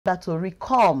that to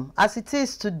recome. As it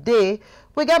is today,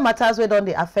 we get matters wey don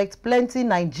dey affect plenty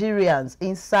Nigerians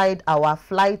inside our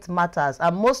flight matters,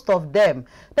 and most of them,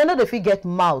 they no dey fit get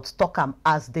mouth talk am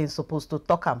as they supposed to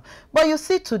talk am. But you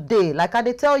see today, like I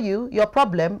dey tell you, your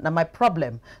problem na my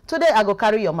problem. Today I go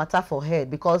carry your matter for head,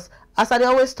 because as I dey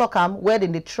always talk am, where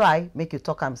dem dey try make you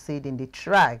talk am say dem dey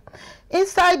try.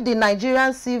 Inside the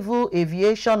Nigerian Civil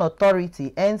Aviation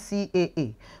Authority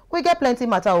 (Ncaa), we get plenty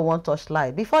matter we wan touch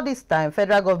light. Before this time,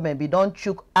 federal government be don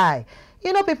chook eye.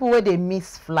 You know, people where they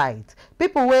miss flight,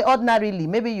 people where ordinarily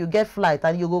maybe you get flight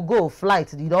and you go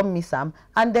flight, you don't miss them,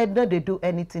 and then no they do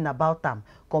anything about them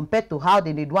compared to how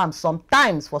they do them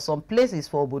sometimes for some places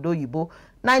for Obodo Yibo.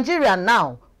 Nigeria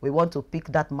now, we want to pick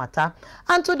that matter.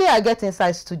 And today I get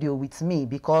inside studio with me,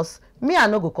 because me I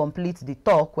no go complete the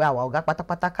talk where our oga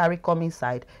patapata carry come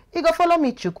inside. He go follow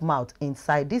me chook mouth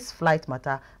inside this flight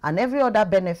matter and every other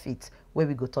benefit where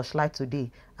we go touch light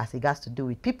today, as it has to do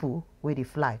with people where they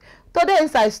fly. Today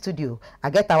inside studio, I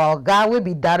get our oga will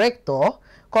be Director,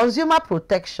 Consumer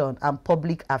Protection and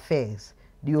Public Affairs,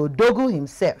 the Odogu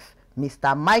himself,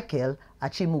 Mr. Michael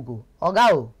Achimugu.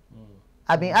 Oga,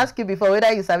 I've been asking you before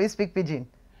whether you sabi speak pidgin.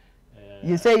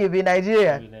 You say you be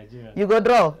Nigerian. You go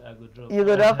drop. You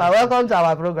go drop. Welcome to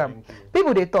our program.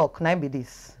 People they talk, now be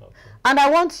this. Okay. And I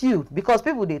want you, because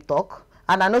people they talk,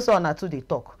 and I know so on too they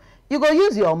talk. You go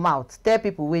use your mouth, tell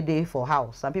people where they for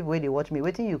house, and people where they watch me,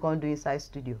 waiting you can't do inside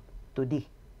studio today.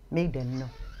 Make them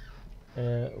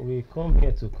know. We come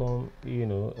here to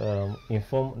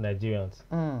inform Nigerians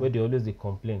where they always they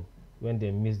complain when they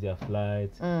miss their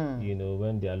flight,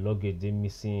 when their luggage they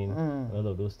missing, all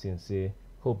of those things. Say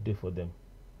hope day for them.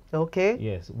 Okay.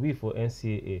 Yes, we for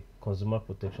Ncaa, Consumer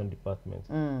Protection Department.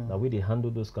 Now we they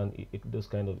handle those kind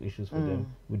of issues for them.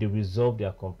 We they resolve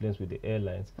their complaints with the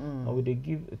airlines, and we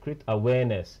they create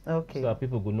awareness, so that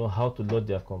people will know how to lodge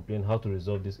their complaint, how to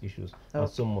resolve these issues, and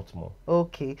so much more.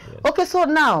 Okay. Yes. Okay. So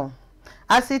now,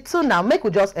 as it's so now, make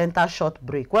we just enter short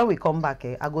break. When we come back,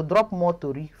 I go drop more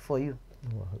story for you.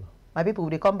 My people,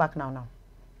 will they come back now?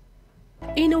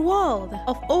 In a world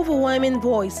of overwhelming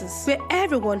voices where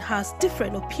everyone has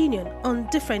different opinion on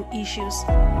different issues,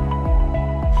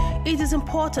 it is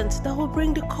important that we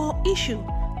bring the core issue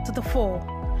to the fore.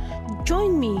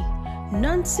 Join me,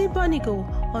 Nancy Banigo,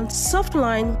 on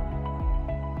Softline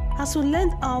as we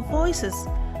lend our voices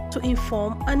to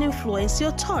inform and influence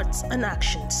your thoughts and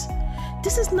actions.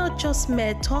 This is not just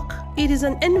mere talk, it is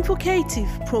an invocative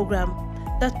program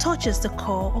that touches the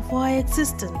core of our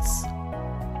existence.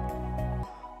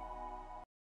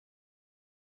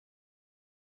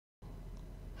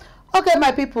 Okay,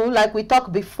 my people, like we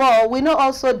talked before, we know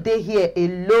also they here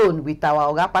alone with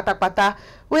our oga patapata.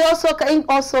 We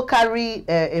also carry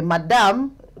a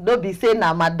madam. Don't be saying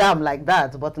na madam like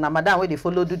that, but na madam where they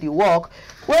follow do the work.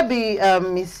 Where be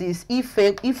Mrs.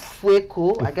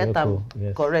 Ifueko, I get them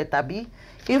correct, Abi.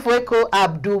 Ifueko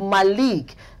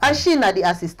Abdulmalik, and she na the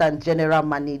Assistant General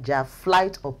Manager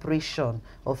Flight Operation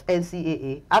of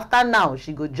Ncaa. After now,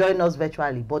 she go join us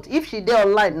virtually. But if she dey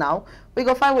online now, we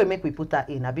go find way make we put her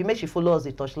in. Abi make she follow us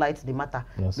the touchlight the matter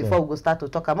before we go start to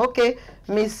talk. Okay,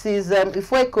 Mrs.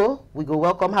 Ifueko, we go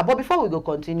welcome her. But before we go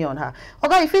continue on her,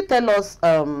 okay, if you tell us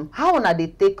how una dey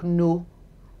take know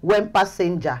when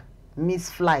passenger miss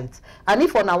flight, and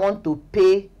if una want to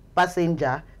pay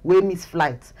passenger we miss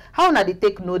flights, how una dey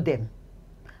take know them?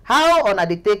 How una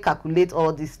dey take calculate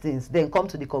all these things, then come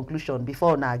to the conclusion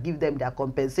before una give them their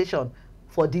compensation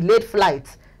for delayed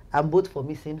flights and both for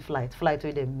missing flight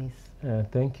where they miss?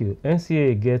 Thank you.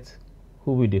 Ncaa get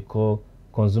who we they call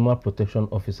Consumer Protection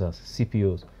Officers,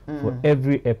 CPOs, for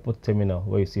every airport terminal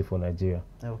where you see for Nigeria.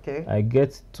 Okay. I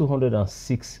get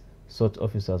 206 such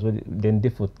officers where then they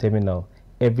for terminal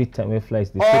every time where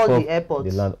flights they take off,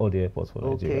 they land all the airports for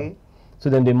Nigeria. So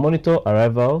then they monitor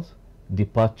arrivals,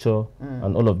 departure,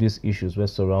 and all of these issues where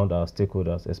surround our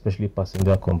stakeholders, especially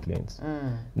passenger complaints.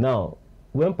 Now,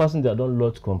 when passenger don't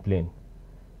lodge complaint,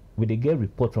 we they get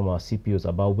report from our CPOs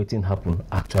about what happen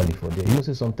actually for them. You know,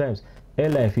 say sometimes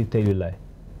airline fee tell you lie.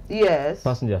 Yes.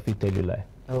 Passenger fee tell you lie.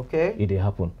 Okay. It they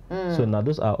happen. So now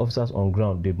those are officers on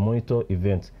ground. They monitor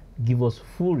events, give us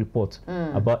full report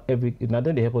about every. Now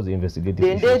then they help us investigate the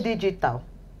issues. They digital.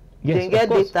 Yes, they get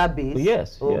database.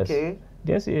 Yes. Okay.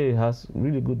 Yes. The NCA has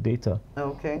really good data.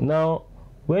 Okay. Now,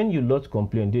 when you lodge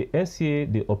complaint, the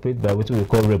NCA they operate by what we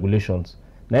call regulations.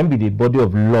 Now be the body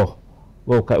of law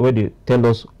where they tell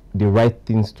us the right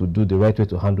things to do, the right way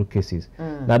to handle cases.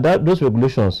 Now those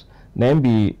regulations now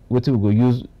be what we go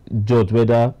use judge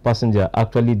whether passenger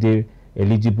actually they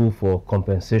eligible for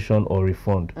compensation or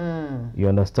refund. You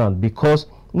understand? Because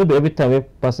not be every time a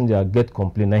passenger get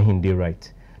complaint, now they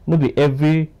right. Not be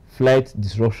every flight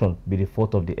disruption be the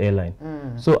fault of the airline.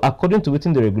 So according to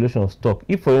within the regulations talk,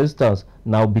 if for instance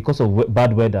now because of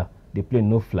bad weather the plane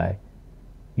no fly,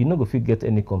 you no go fit get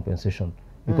any compensation,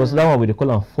 because that one we dey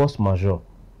call am force majeure.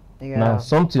 Now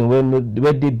something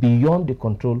where they beyond the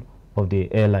control of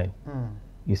the airline.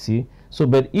 You see, so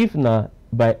but if now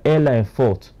by airline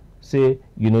fault, say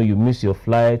you miss your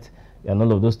flight and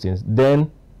all of those things, then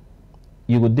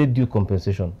you will due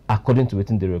compensation according to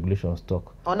within the regulations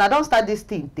talk. I don't start this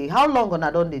thing. How long on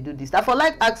I don't they do this? I for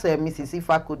like ask Mrs.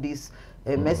 Ifueko this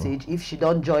message if she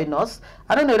don't join us.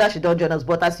 I don't know that she don't join us,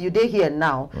 but as you dey here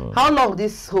now, how long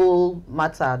this whole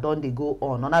matter don't they go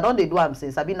on? And I don't they do am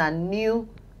since I've been a new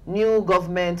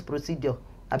government procedure.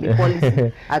 I be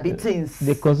policy, I be things.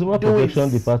 The Consumer Protection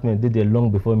Department did it long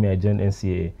before me I joined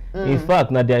Ncaa. In fact,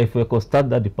 now they Ifueko start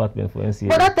that department for Ncaa.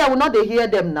 But that time we not they hear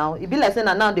them now. It be like saying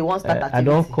now they won't start activity. I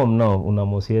don't come now, una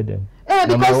must hear them.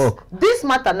 Because this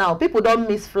matter now, people don't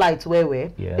miss flights where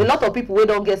yes. A lot of people we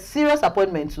don't get serious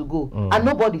appointments to go, and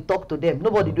nobody talk to them,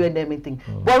 nobody doing anything.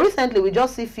 But recently we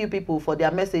just see few people for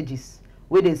their messages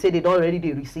where they say they don't already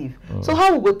they receive. So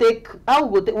how we go take?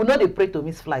 We know they pray to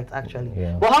miss flight actually,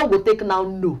 but how we go take now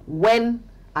know when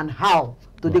and how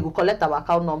do they go collect our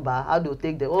account number? How do they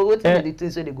take them? Or what the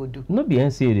things they go do? No be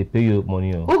Ncaa they pay you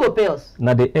money. Who go pay us?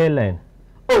 Now the airline.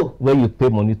 Where you pay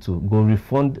money to go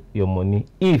refund your money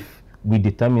if we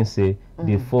determine say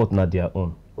the fault not their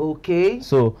own. Okay.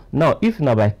 So now if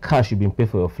now by cash you been paid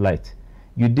for your flight,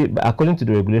 you did according to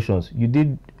the regulations, you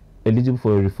did eligible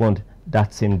for a refund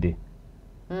that same day.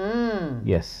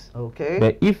 Yes. Okay.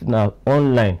 But if now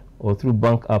online or through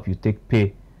bank app you take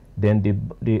pay, then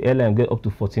the airline get up to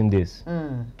 14 days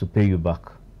to pay you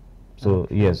back. So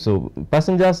yes, so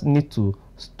passengers need to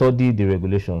study the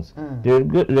regulations. The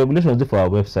regulations are for our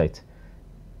website.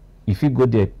 If you go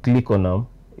there, click on them,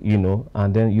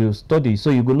 and then you study, so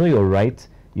you go know your rights,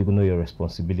 you go know your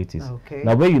responsibilities. Okay.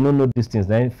 Now, when you don't know these things,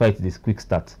 then fight this quick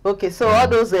start. Okay, so all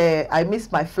those I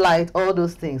missed my flight, all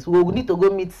those things, we will need to go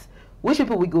meet. Which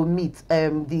people we go meet?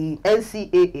 The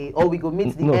Ncaa, or we go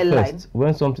meet the airline? First,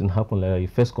 when something happen like that, you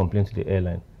first complain to the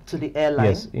airline. To the airline?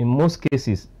 Yes. In most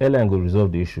cases, airline will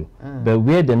resolve the issue. But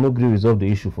where they no agree resolve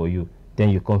the issue for you, then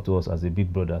you come to us as the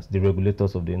big brothers, the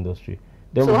regulators of the industry.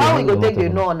 Then so how we go take the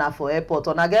no on for airport?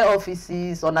 On get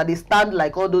offices, on they stand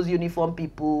like all those uniform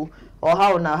people, or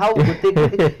how now? How we go take?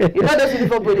 Those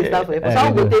uniform people they stand for airport. So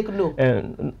how we go take no?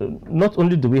 Not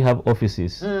only do we have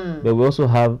offices, but we also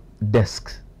have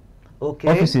desks. Okay.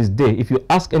 Offices there. If you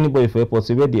ask anybody for airport,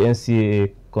 say where the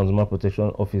Ncaa Consumer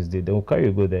Protection Office did, they will carry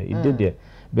you go there. It did there.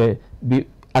 But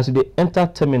as you enter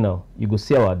terminal, you go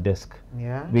see our desk.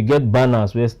 Yeah. We get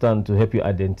banners where stand to help you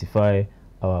identify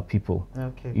our people.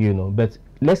 Okay. But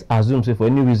let's assume say for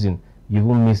any reason you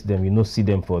won't miss them, you don't see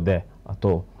them for there at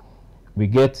all. We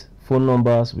get phone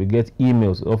numbers, we get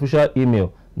emails. Official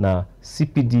email now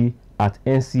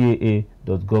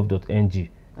cpd@ncaa.gov.ng.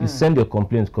 You send your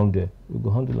complaints, come there. We go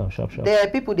handle them sharp. There are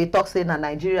people they talk saying in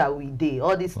Nigeria we dey.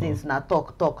 All these things now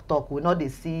talk. We know they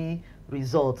see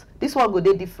results. This one go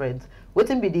dey different.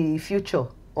 Waiting be the future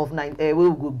of we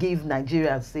will give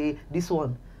Nigerians say this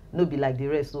one no be like the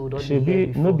rest. So don't be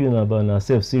no be about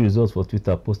ourselves. See results for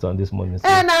Twitter post on this morning.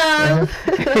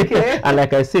 Okay. And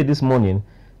like I said this morning,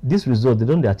 this result they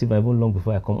don't achieve even long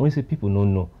before I come. Only say people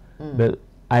don't know, but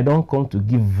I don't come to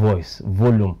give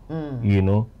volume.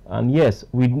 And yes,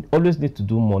 we always need to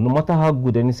do more. No matter how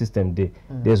good any system is,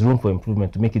 there's room for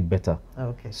improvement to make it better.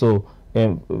 Okay. So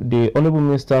the Honorable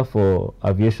Minister for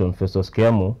Aviation, Festus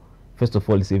Keyamo, first of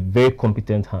all, is a very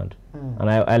competent hand. And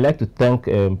I like to thank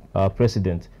our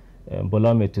President, Bola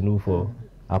Ahmed Tinubu, for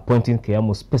appointing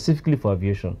Keyamo specifically for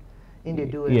aviation. In the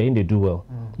do well. Yeah, in the do well.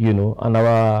 And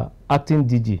our acting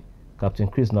DG, Captain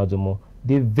Chris Najomo,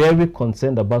 they're very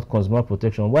concerned about consumer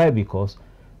protection. Why? Because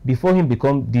before him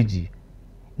become DG,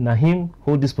 now him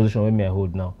hold this position where me I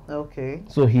hold now. Okay.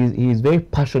 So he is very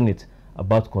passionate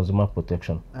about consumer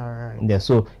protection. All right. Yeah.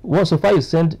 So so far you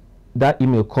send that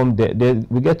email, come there.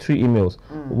 We get 3 emails.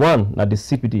 One at the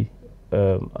CPD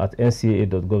at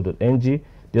ncaa.gov.ng.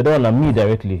 The other one at me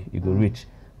directly. You go reach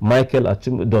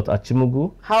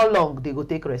Michael.Achimugu. How long they go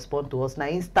take respond to us? Now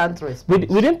instant response.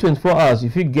 Within 24 hours,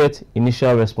 if you get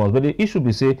initial response, but the issue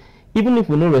be say even if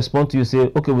we don't respond to you,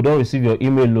 say okay we don't receive your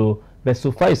email. But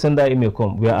so far you send that email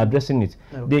come, we are addressing it.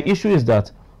 Okay. The issue is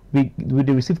that we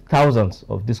receive thousands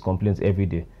of these complaints every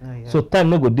day. So time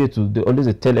no go day to they always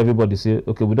tell everybody say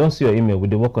okay we don't see your email, we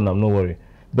dey work on them, no worry.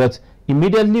 But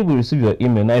immediately we receive your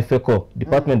email, now Ifueko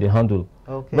department they handle.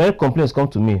 Okay. When complaints come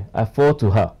to me, I forward to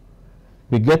her.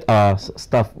 We get our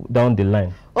staff down the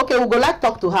line. Okay, we'll go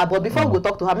talk to her, but before we go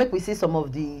talk to her, make we see some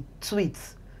of the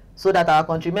tweets. so that our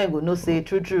countrymen will not say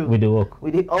true. With the work.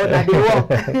 With the that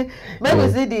they work. Maybe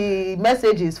we see the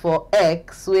messages for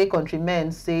X where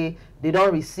countrymen say they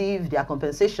don't receive their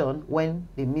compensation when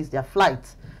they miss their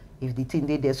flight, if the thing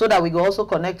they there. So that we go also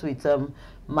connect with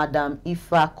Madam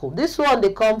Ifueko. This one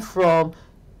they come from.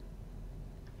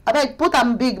 I beg, put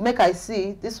them big, make I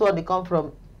see. This one they come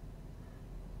from.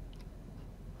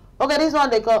 Okay, this one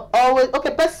they come always.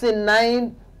 Okay, person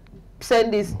 9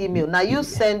 send this email. Now you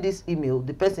send this email,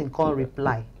 the person can't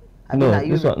reply. No,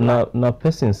 this one now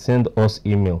person send us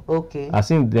email. Okay. I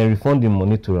think they refund the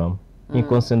money to them. He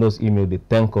can send us email, they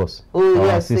thank us. Oh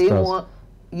yes,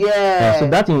 yeah. So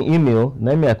that in email,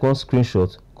 now me I can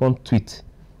screenshot, can tweet.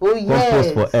 Oh yes.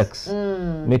 Post for X.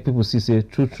 Make people see say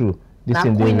true. This now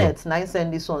Queenette now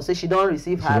send this one. Say she don't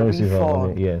receive her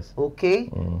refund. Yes.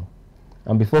 Okay.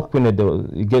 And before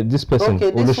Queenette, you get this person. Okay,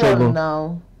 this one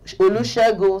now.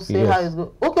 Olusegun say how it's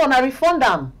go. Okay, on a refund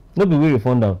them. No, be we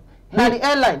refund them. Now the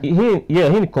airline.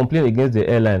 He complained against the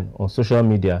airline on social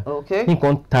media. Okay. He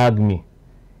can't tag me.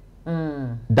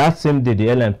 That same day the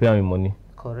airline pay me money.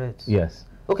 Correct. Yes.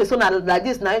 Okay, so now like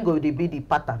this now go be the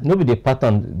pattern. No be the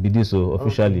pattern be this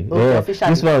officially. Okay,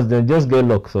 officially. This ones they just get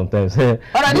luck sometimes.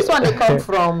 Alright, this one they come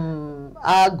from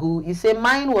Agu. He say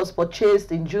mine was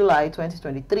purchased in July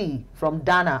 2023 from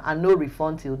Dana and no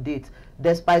refund till date,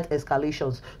 despite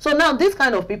escalations. So now this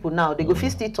kind of people now they go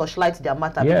still torchlight their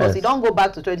matter because it don't go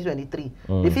back to 2023.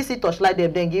 They still torchlight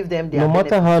them, then give them their. No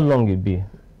matter how long it be,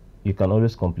 you can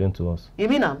always complain to us. You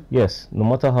mean Yes, no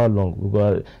matter how long. We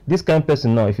got this kind of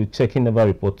person now, if you check, he never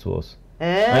report to us.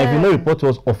 And if you no report to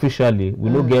us officially, we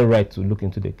no get right to look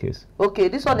into the case. Okay,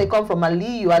 this one they come from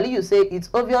Aliyu. Aliyu say it's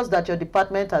obvious that your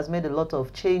department has made a lot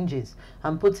of changes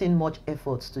and put in much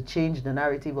efforts to change the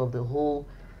narrative of the whole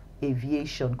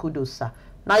aviation. Kudos, sir.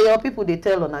 Now your people they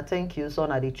tell on thank you, so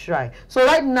now they try. So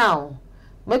right now,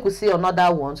 make we see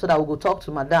another one so that we'll go talk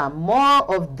to Madam.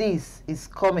 More of this is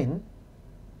coming.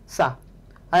 Sir,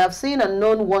 I have seen and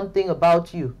known one thing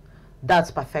about you.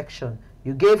 That's perfection.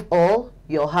 You gave all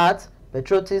your heart,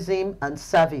 patriotism, and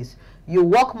service. You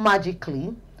work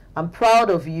magically. I'm proud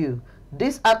of you.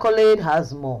 This accolade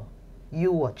has more.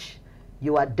 You watch.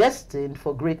 You are destined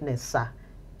for greatness, sir.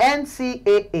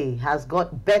 Ncaa has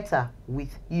got better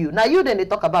with you. Now you then they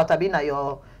talk about Abina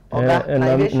your and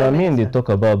I mean they talk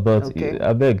about, but okay.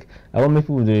 I beg, I want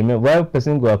people to remember why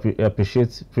person go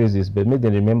appreciate praises, but make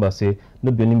them remember say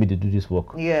no be only me to do this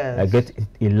work. Yes. I get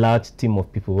a large team of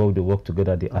people who they work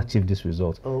together, they achieve this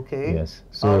result. Okay. Yes.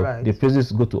 So the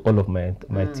praises go to all of my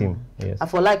team. Yes. I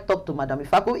for like talk to Madam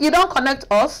Ifueko. You don't connect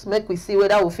us, make we see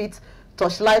whether we fit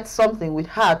torchlight something with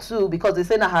her too, because they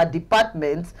say that her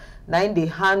department now they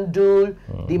handle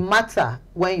the matter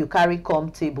when you carry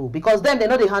table, because them they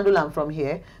know they handle them from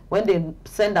here when they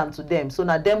send them to them, so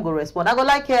now them go respond. I go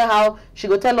like hear how she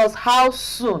go tell us how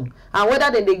soon and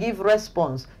whether they give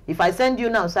response. If I send you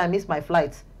now, so I miss my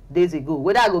flight days ago,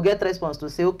 whether I go get response to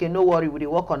say okay, no worry, we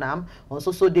work on them on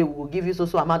so they will give you so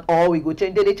amount, or we go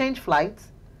change. They change flights.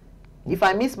 If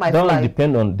I miss my flight, that will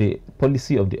depend on the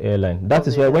policy of the airline. That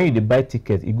is why when you buy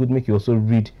tickets, it would make you also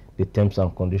read the terms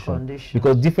and conditions.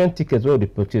 Because different tickets where they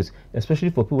purchase, especially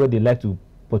for people where they like to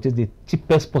purchase the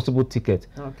cheapest possible ticket.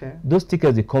 Okay. Those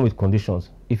tickets they come with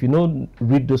conditions. If you don't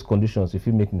read those conditions, if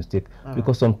you make mistake,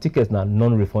 because some tickets are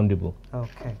non-refundable.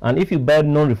 Okay. And if you buy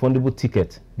non-refundable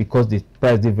ticket because the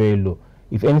price is very low,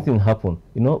 if anything happen,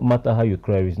 no matter how you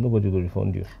cry, nobody will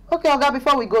refund you. Okay, Oga,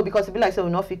 before we go, because it be like so we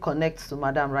not fit connect to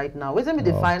Madam right now. What's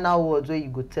the final words where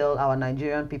you could tell our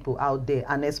Nigerian people out there,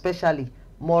 and especially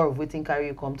more of waiting carry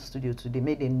you come to studio today,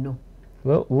 make them know?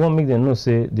 Well, we want to make them know,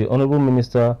 say the Honorable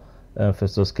Minister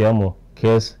Festus Keyamo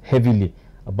cares heavily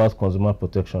about consumer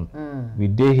protection. We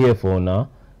dey here for now.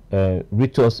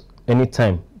 Reach us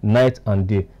anytime, night and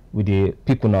day, with the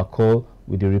pick on our call,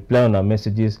 with the reply on our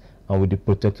messages, and with the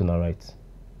protect on our rights.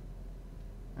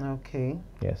 Okay.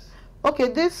 Yes. Okay,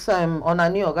 this on a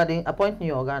new organ, appoint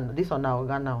new organ. This on our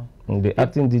organ now. The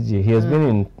acting DG, he has been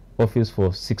in office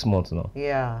for 6 months now.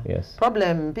 Yeah. Yes.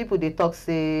 Problem, people they talk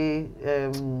say.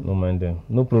 No mind them.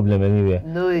 No problem anywhere.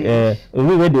 No.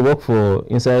 We where they work for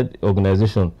inside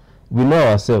organization, we know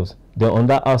ourselves. Then on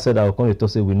that outside, our country talk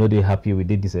say we know they happy, we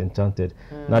did disenchanted.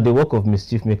 Now the work of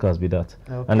mischief makers be that.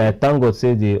 Okay. And I thank God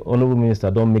say the Honorable Minister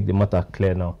don't make the matter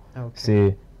clear now. Okay.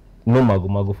 Say no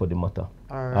mago for the matter.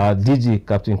 Our DG,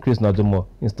 Captain Chris Nadomo,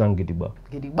 instant gidigba.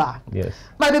 Gidigba. Yes.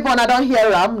 My people, I don't hear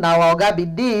him. Now I'll be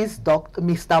this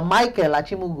Mr. Michael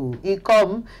Achimugu. He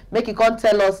come, make he come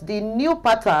tell us the new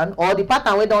pattern or the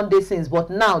pattern we done this since, but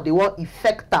now they want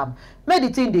effect them. Make the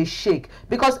thing they shake.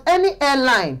 Because any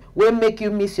airline will make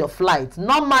you miss your flight.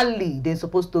 Normally, they're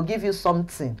supposed to give you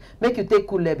something. Make you take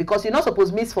cooler because you're not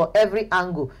supposed to miss for every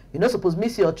angle. You're not supposed to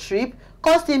miss your trip.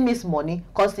 Constantly miss money,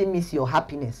 constantly miss your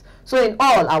happiness. So in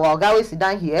all, our Ogawe sit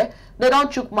down here, they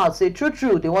don't chook mouth, say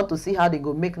true, they want to see how they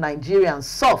go make Nigerians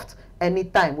soft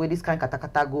anytime where this kind of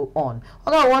katakata go on.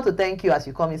 I want to thank you as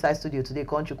you come inside studio today,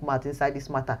 come chook mouth inside this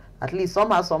matter. At least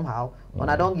somehow, when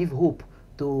I don't give hope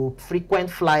to frequent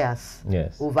flyers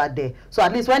over there. So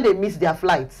at least when they miss their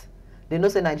flights, they know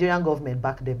say Nigerian government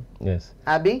back them. Yes.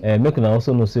 Abi? Make I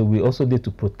also know say we also need to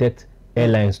protect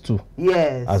airlines too,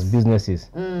 as businesses.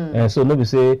 And so nobody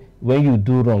say when you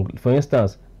do wrong, for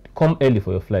instance, come early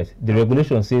for your flight. The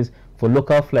regulation says for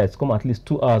local flights, come at least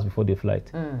 2 hours before the flight.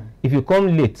 If you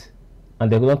come late and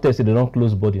they don't tell you they don't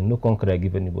close body, no concrete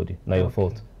give anybody. Not your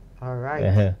fault. All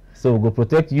right. So we'll go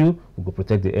protect you, we'll go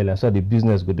protect the airline, so the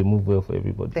business go to move well for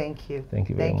everybody. Thank you. Thank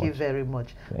you very much. Thank you very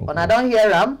much. When I don't hear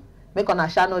them, make on a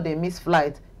channel they miss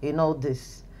flight in all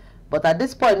this. But at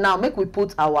this point now, make we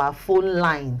put our phone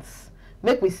lines.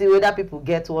 Make we see whether people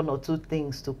get 1 or 2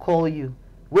 things to call you.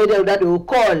 Whether they will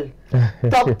call,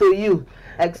 talk to you.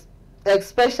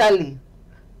 Especially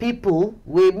people,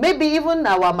 maybe even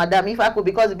our Madam Ifueko,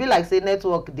 because it be like say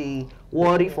network, they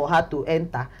worry for her to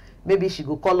enter. Maybe she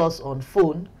go call us on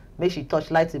phone. Make she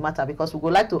touch light the matter because we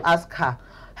would like to ask her.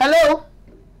 Hello?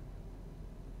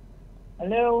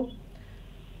 Hello.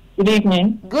 Good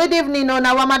evening. Good evening. No,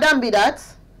 now Madam be that?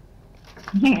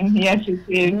 Yes, it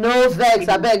is. No vex,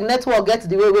 I beg. Network gets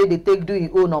the way they take do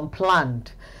your own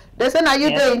unplanned. They say now you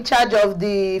dey in charge of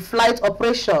the flight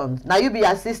operations. Now you be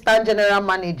assistant general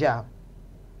manager.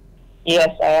 Yes,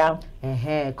 I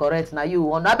am. Correct. Now you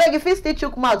want. I beg if you still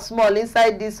chook mouth small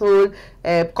inside this whole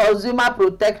customer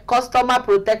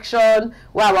protection.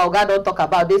 Well, our God don't talk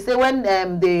about. They say when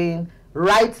they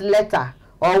write letter.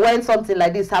 Or when something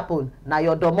like this happen, now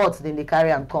your domot then they carry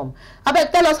and come. I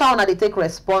beg, tell us how now they take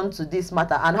response to this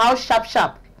matter and how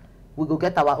sharp we go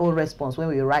get our own response when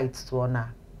we write to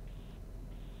honor.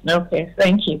 Okay,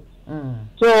 thank you.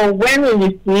 So when we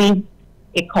receive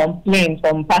a complaint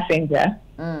from passenger,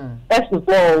 first of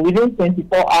all, within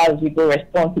 24 hours we go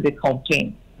respond to the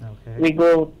complaint. Okay. We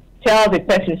go tell the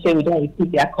person say we don't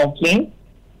receive their complaint,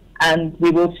 and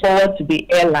we will forward to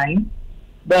the airline.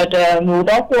 But we would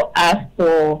also ask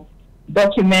for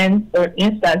documents, for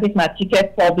instance, if my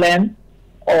ticket problem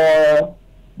or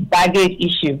baggage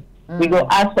issue. We go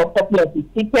ask for a copy of the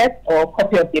ticket or a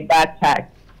copy of the bag tag.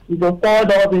 We go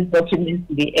forward all these documents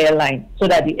to the airline so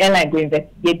that the airline will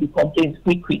investigate the complaints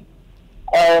quickly.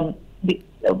 The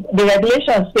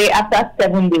regulations say after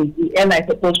 7 days, the airline is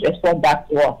supposed to respond back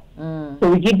to us.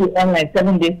 So we give the airline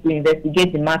 7 days to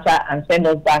investigate the matter and send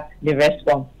us back the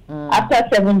response. After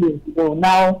 7 days, we will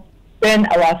now send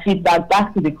our feedback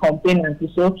back to the complainant to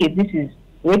say, okay, this is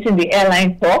waiting the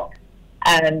airline talk,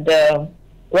 and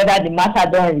whether the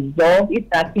matter don't resolve, if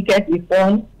that ticket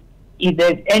refund, if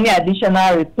there's any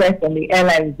additional request from the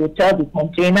airline, we will tell the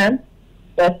complainant.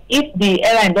 But if the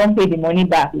airline don't pay the money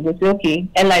back, we will say, okay,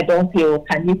 airline don't pay, or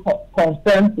can you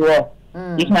confirm to us?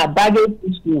 If not baggage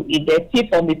issue, if they thief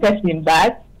from the person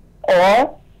bag,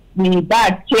 or the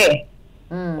bag care,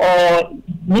 or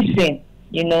missing,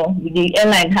 you know, the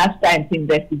airline has time to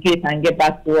investigate and get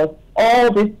back to us.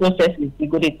 All these processes, we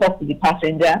go to talk to the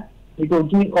passenger, we go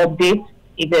give updates.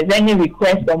 If there's any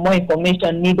request or more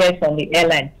information needed from the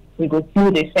airline, we go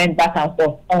through the send back and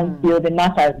forth until the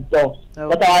matter is resolved.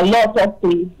 But our law talks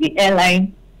to the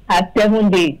airline has 7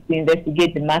 days to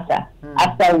investigate the matter,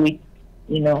 after which,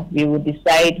 you know, we will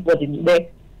decide what the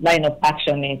next line of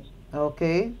action is.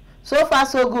 Okay. So far,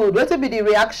 so good. What will be the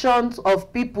reactions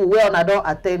of people where I don't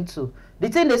attend to? The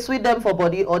thing they sweet them for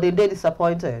body or they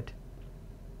disappointed?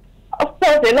 Of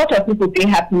course, a lot of people be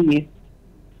happy with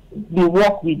the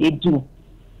work they do.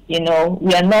 You know,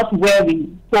 we are not where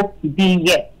we hope to be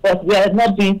yet, but we are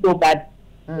not doing so bad.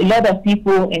 A lot of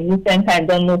people in recent time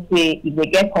don't know, say, if they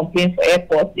get complaints for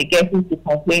airports, they get who to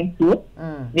complain to.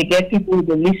 They get people who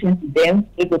will listen to them.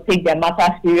 They will take their matter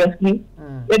seriously.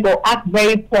 They will act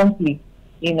very promptly,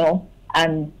 you know,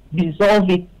 and resolve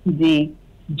it to the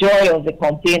joy of the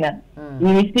complainant.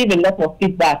 We receive a lot of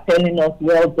feedback telling us,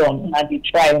 well done, when they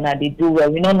try, when they do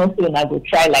well. We don't know if they go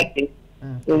try like this.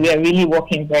 So we are really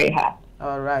working very hard.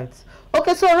 All right.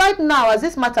 Okay, so right now, as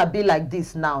this matter be like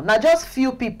this now just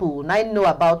few people now know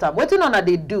about them. What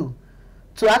they do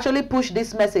to actually push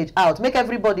this message out, make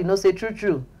everybody know, say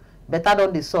true, better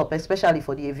than the SUP, especially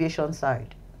for the aviation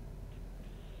side?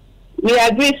 We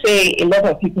agree, say a lot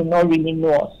of people not really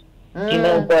know us, you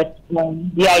know, but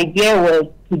the idea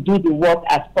was to do the work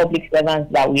as public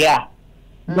servants that we are.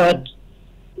 But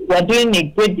we're doing a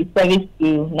great disservice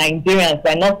to Nigerians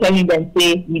by not telling them,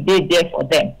 say, we did there for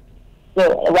them.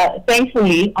 So,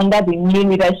 thankfully, under the new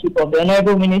leadership of the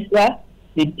Honorable Minister,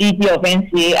 the DG of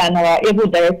Ncaa, and our able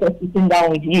director sitting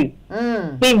down with you,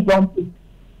 things don't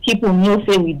people know,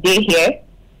 say, we did here.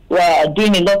 We're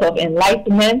doing a lot of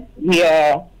enlightenment. We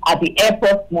are at the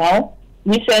airport now.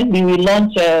 Recently, we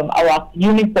launched our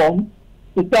uniform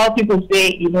to tell people,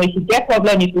 say, you know, if you get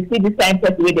problem, if you see this time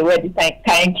person where they wear this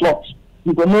kind clothes,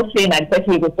 you will not say that the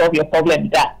person will solve your problem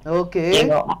with that. Okay. You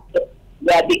know,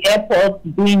 we're at the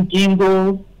airport doing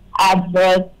jingles,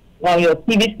 adverts on your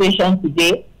TV station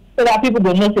today, so that people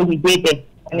don't know, say, we did it.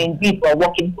 And indeed, we're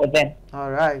working for them.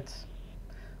 All right.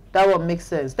 That one makes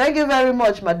sense. Thank you very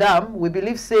much, madam. We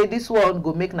believe, say, this one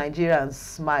go make Nigerians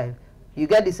smile. You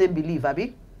get the same belief,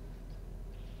 Abi?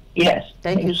 Yes.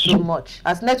 Thank you so much.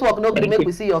 As network, nobody make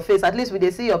we see your face. At least we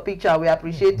dey see your picture. We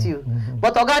appreciate you.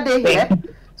 But Oga dey here,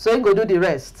 so he go do the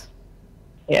rest.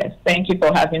 Yes. Thank you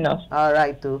for having us. All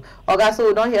right, too. Oga, so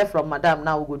we don't hear from madam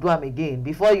now. We go do them again.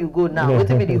 Before you go now, what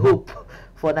be the hope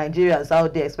for Nigerians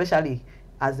out there, especially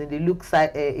as in the look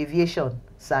side, aviation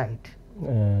side?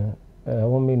 I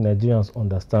want me Nigerians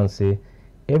understand, say,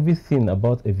 everything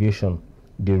about aviation,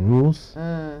 the rules,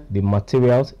 the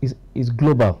materials is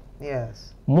global.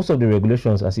 Yes. Most of the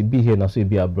regulations, as it be here now, so it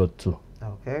be abroad too.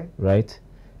 Okay. Right?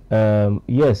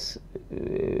 Yes,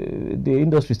 the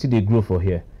industry still they grow for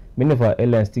here. Many of our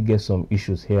airlines still get some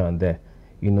issues here and there.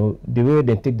 You know, the way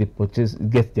they take the purchase,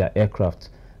 get their aircraft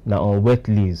now on wet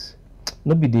lease,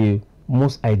 not be the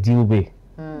most ideal way.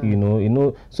 You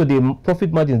know, so the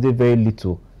profit margins they very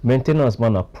little. Maintenance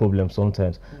man a problem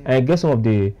sometimes. And I guess some of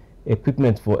the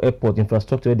equipment for airport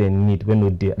infrastructure they need when no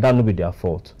there, that will be their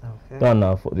fault. Okay. That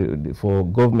now for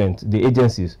government, the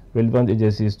agencies, relevant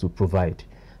agencies to provide.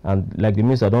 And like the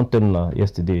minister don't tell now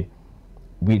yesterday,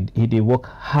 they work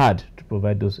hard to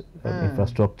provide those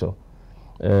infrastructure.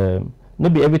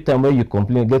 Not be every time when you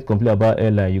get complain about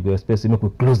airline, you go expect to make we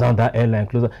close down that airline,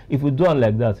 close down. If we do it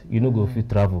like that, you know go fit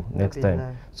travel next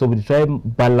time. So we try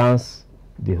balance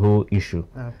the whole issue.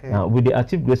 Okay. Now, we they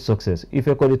achieve great success. If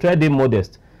you could try they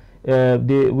modest,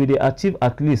 we they achieve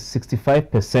at least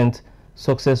 65%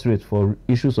 success rate for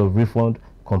issues of refund,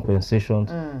 compensation,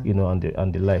 you know, and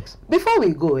the likes. Before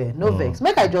we go, no vex,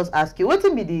 make I just ask you, what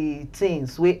be the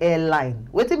things where airline,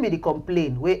 what be the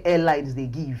complaint where airlines they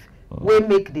give, where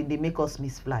make them they make us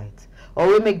miss flight, or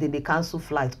where make them they cancel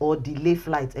flight or delay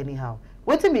flight anyhow?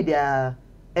 What be their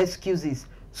excuses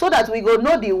so that we go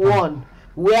know the one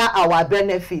where our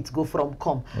benefits go from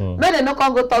come. May they not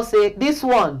come go talk say this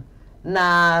one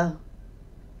na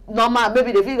normal,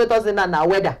 maybe they feel go talk say na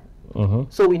weather.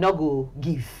 So we not go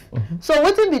give. So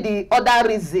what be the other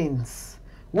reasons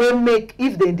we make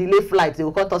if they delay flights, they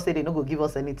will come talk say they not go give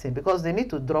us anything because they need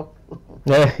to drop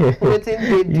waiting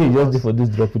they do. You just do for this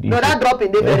dropping. No, that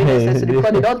dropping they very necessary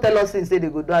because they don't tell us since they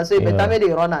go do and so better may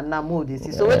they run and now move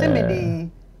this. So what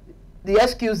be the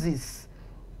excuses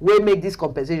we make this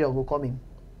compensation go come in?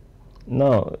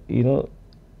 No, you know,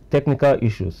 technical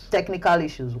issues. Technical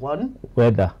issues. One.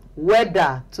 Weather.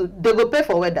 Weather. So they go pay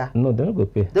for weather. No, they don't go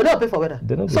pay. They don't pay for weather.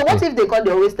 They don't so go what pay. if they call? They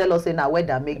always tell us say now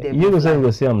weather make them. You go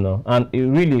say them now, and it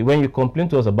really when you complain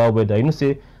to us about weather, you know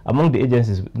say among the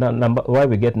agencies, number why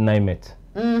we get NIMET.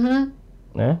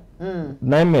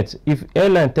 NIMET. If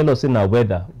airline tell us say now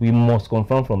weather, we must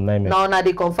confirm from NIMET. Now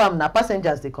they confirm. Now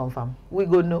passengers they confirm. We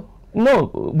go no.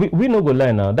 No, we no go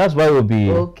lie now. That's why we'll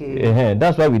be okay.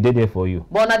 That's why we did it for you.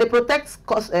 But now they protect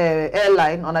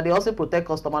airline, and they also protect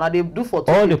customer. Now they do for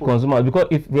all people. The consumers because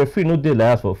if referee no dey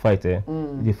like us for fight,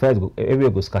 the fight go everywhere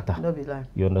go scatter. No be lie.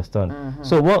 You understand?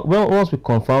 So once we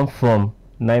confirm from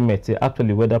NIMET,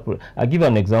 actually weather. I give you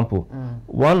an example.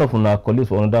 One of our colleagues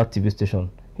from another TV station,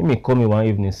 he may call me one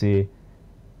evening say,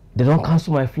 they don't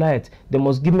cancel my flight. They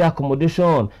must give me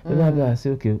accommodation. I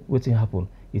say okay, what thing happen?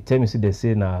 He tell me say they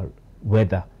say now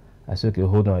weather. I say okay,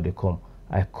 hold on, they come.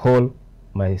 I call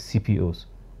my CPOs.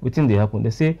 What thing they happen? They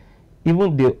say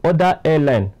even the other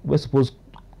airline we're supposed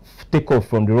to take off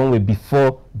from the runway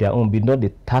before their own, but not the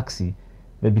taxi,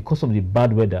 but because of the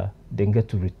bad weather, they get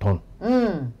to return.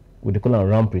 What they call a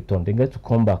ramp return. They get to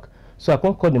come back. So I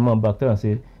can't call the man back there and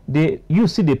say, you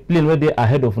see the plane where they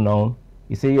ahead of now?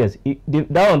 He say yes.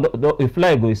 That one, the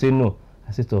fly go. He say no.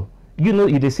 I said so. You know,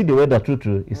 if they see the weather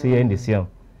true. He say yeah, in the Siam.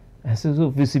 I said so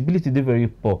visibility they very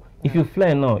poor. If you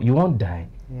fly now, you won't die.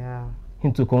 Yeah.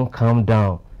 Him to come calm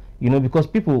down. you know, because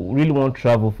people really want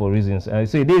travel for reasons. And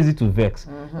so it's easy to vex.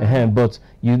 But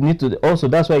you need to also,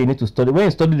 that's why you need to study. When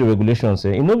you study the regulations,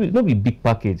 it no be big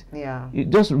package. Yeah. You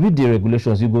just read the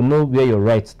regulations, you will know where your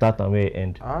rights start and where you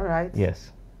end. All right.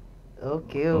 Yes.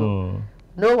 Okay.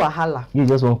 No wahala. You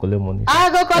just want to collect money. I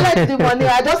go collect the money.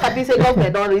 I just happy say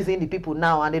government don't reason the people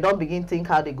now, and they don't begin think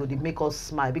how they go to make us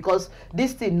smile, because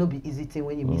this thing no be easy thing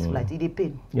when you miss flight. It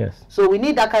pain. Yes. So we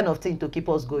need that kind of thing to keep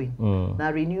us going. Now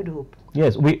renewed hope.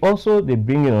 Yes. We also they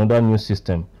bring in another new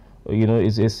system. You know,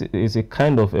 it's a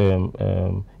kind of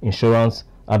insurance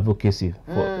advocacy.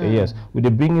 For, yes. We they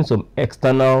bring in some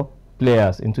external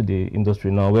players into the industry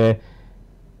now, where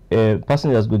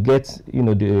passengers will get, you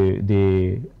know,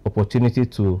 the opportunity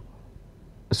to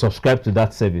subscribe to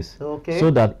that service. Okay. So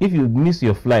that if you miss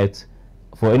your flight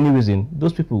for any reason,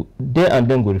 those people there and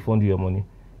then go refund you your money.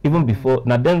 Even before,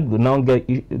 now then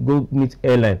go meet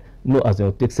airline, know as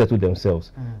they'll settle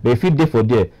themselves. But if you there for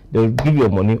there, they'll give you your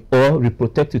money or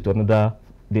reprotect you to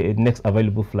the next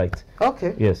available flight.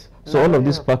 Okay. Yes. So all of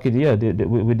this package, yeah, they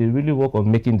really work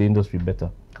on making the industry better.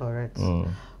 Correct.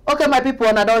 Okay, my people,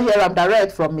 and I don't hear I'm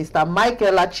direct from Mr.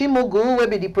 Michael Achimugu, will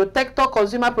be the Protector,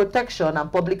 Consumer Protection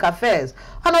and Public Affairs,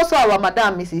 and also our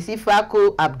Madam Mrs.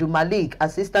 Ifueko Abdulmalik,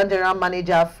 Assistant General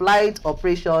Manager, Flight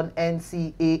Operation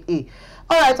Ncaa.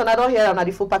 All right, and I don't hear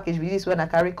the full package with this when I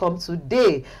carry come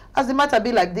today. As the matter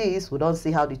be like this, we don't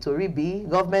see how the story be.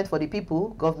 Government for the people,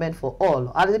 government for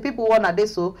all. And the people want to do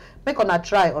so, make on a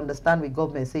try understand with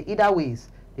government. Say either ways,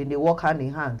 then they work hand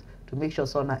in hand to make sure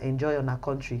so enjoy on our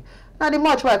country. Now the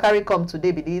much where I carry come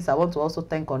today be this, I want to also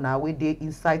thank on our way day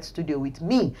inside studio with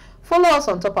me. Follow us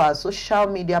on top of our social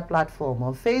media platform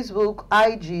on Facebook,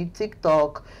 IG,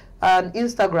 TikTok, and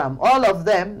Instagram. All of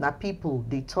them na people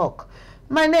Dey Tok.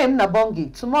 My name na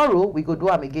Bongi. Tomorrow we go do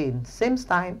am again. Same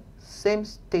time, same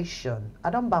station.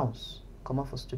 I don't bounce. Come on for studio.